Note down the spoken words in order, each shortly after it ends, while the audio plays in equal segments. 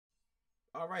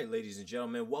All right, ladies and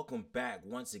gentlemen, welcome back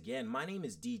once again. My name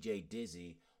is DJ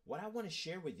Dizzy. What I want to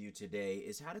share with you today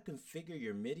is how to configure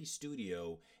your MIDI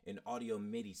studio in Audio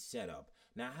MIDI Setup.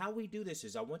 Now, how we do this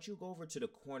is I want you to go over to the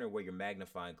corner where your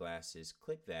magnifying glass is,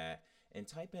 click that, and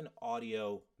type in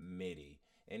Audio MIDI.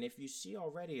 And if you see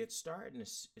already, it's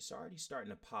already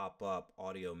starting to pop up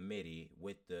Audio MIDI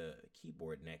with the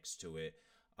keyboard next to it.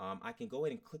 I can go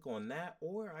ahead and click on that,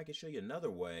 or I can show you another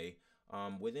way.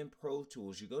 Within Pro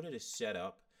Tools, you go to the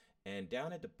Setup, and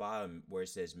down at the bottom where it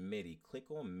says MIDI, click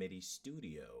on MIDI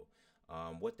Studio.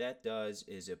 What that does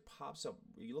is it pops up,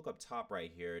 you look up top right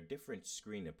here, a different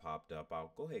screen that popped up.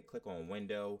 I'll go ahead and click on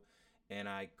Window, and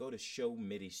I go to Show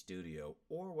MIDI Studio,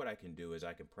 or what I can do is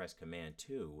I can press Command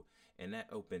 2, and that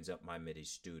opens up my MIDI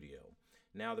Studio.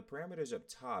 Now the parameters up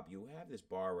top, you have this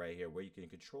bar right here where you can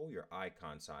control your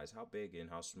icon size, how big and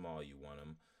how small you want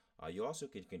them. You also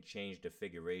can change the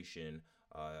configuration.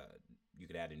 You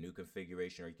could add a new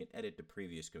configuration, or you can edit the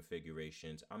previous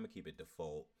configurations. I'm gonna keep it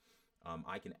default.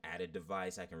 I can add a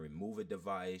device, I can remove a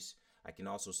device. I can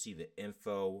also see the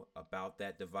info about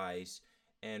that device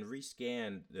and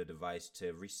rescan the device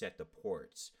to reset the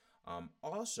ports.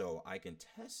 Also, I can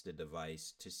test the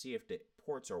device to see if the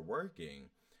ports are working.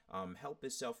 Help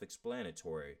is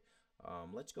self-explanatory.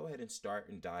 Let's go ahead and start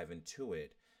and dive into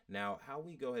it. Now, how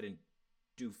we go ahead and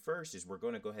do first is we're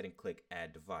going to go ahead and click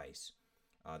Add Device.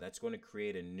 That's going to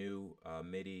create a new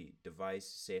MIDI device.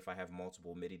 Say if I have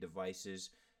multiple MIDI devices,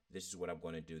 this is what I'm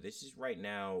going to do. This is right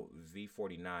now,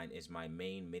 V49 is my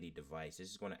main MIDI device. This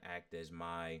is going to act as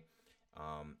my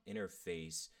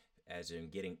interface, as in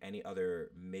getting any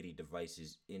other MIDI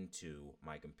devices into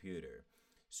my computer.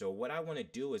 So what I want to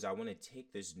do is I want to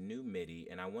take this new MIDI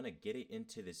and I want to get it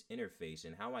into this interface.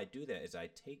 And how I do that is I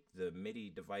take the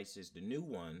MIDI devices, the new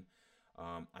one,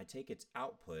 I take its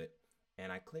output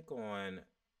and I click on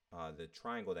the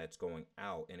triangle that's going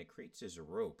out, and it creates this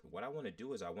rope. What I want to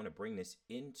do is I want to bring this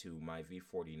into my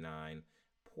V49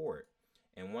 port.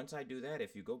 And once I do that,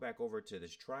 if you go back over to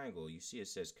this triangle, you see it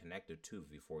says connected to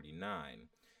V49.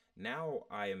 Now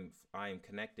I am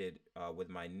connected with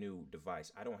my new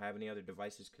device. I don't have any other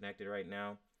devices connected right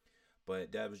now,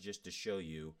 but that was just to show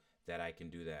you that I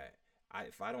can do that.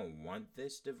 If I don't want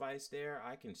this device there,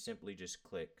 I can simply just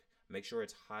click. Make sure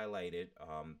it's highlighted.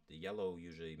 The yellow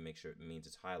usually makes sure it means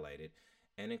it's highlighted,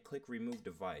 and then click Remove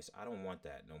Device. I don't want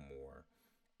that no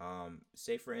more.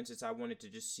 Say for instance, I wanted to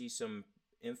just see some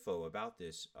info about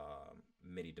this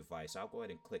MIDI device. I'll go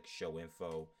ahead and click Show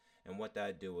Info, and what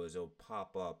that do is it'll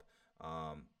pop up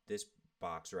this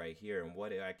box right here. And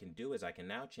what I can do is I can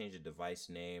now change the device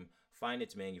name, find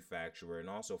its manufacturer, and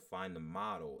also find the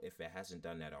model if it hasn't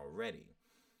done that already.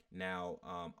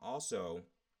 Now, also,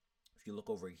 if you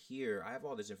look over here, I have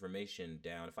all this information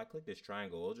down. If I click this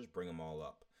triangle, it'll just bring them all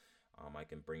up. I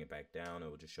can bring it back down. It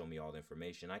will just show me all the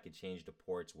information. I can change the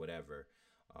ports, whatever.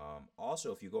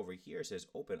 Also, if you go over here, it says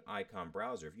Open Icon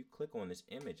Browser. If you click on this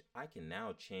image, I can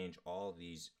now change all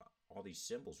these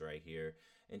symbols right here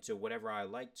into whatever I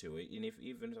like to. And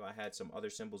even if I had some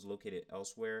other symbols located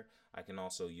elsewhere, I can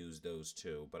also use those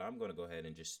too. But I'm going to go ahead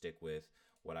and just stick with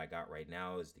what I got right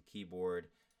now is the keyboard.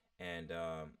 And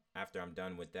after I'm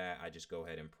done with that, I just go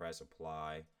ahead and press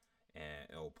apply, and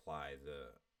it'll apply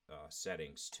the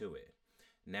settings to it.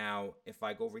 Now, if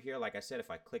I go over here, like I said,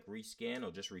 if I click rescan, it'll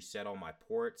just reset all my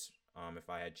ports. If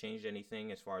I had changed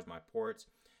anything as far as my ports.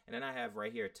 And then I have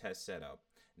right here test setup.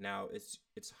 Now it's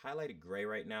highlighted gray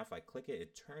right now. If I click it,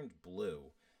 it turned blue.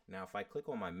 Now if I click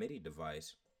on my MIDI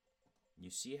device,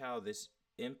 you see how this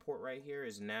import right here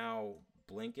is now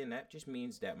blinking. That just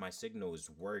means that my signal is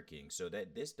working, so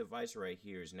that this device right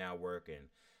here is now working.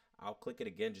 I'll click it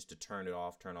again just to turn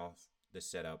off the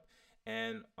setup,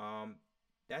 and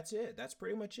that's it. That's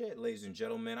pretty much it, ladies and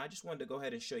gentlemen. I just wanted to go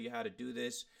ahead and show you how to do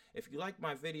this. If you like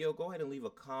my video, go ahead and leave a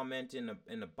comment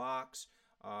in the box.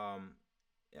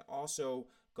 Also,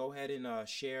 go ahead and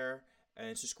share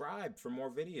and subscribe for more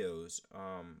videos.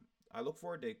 I look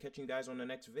forward to catching you guys on the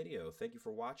next video. Thank you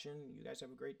for watching. You guys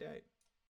have a great day.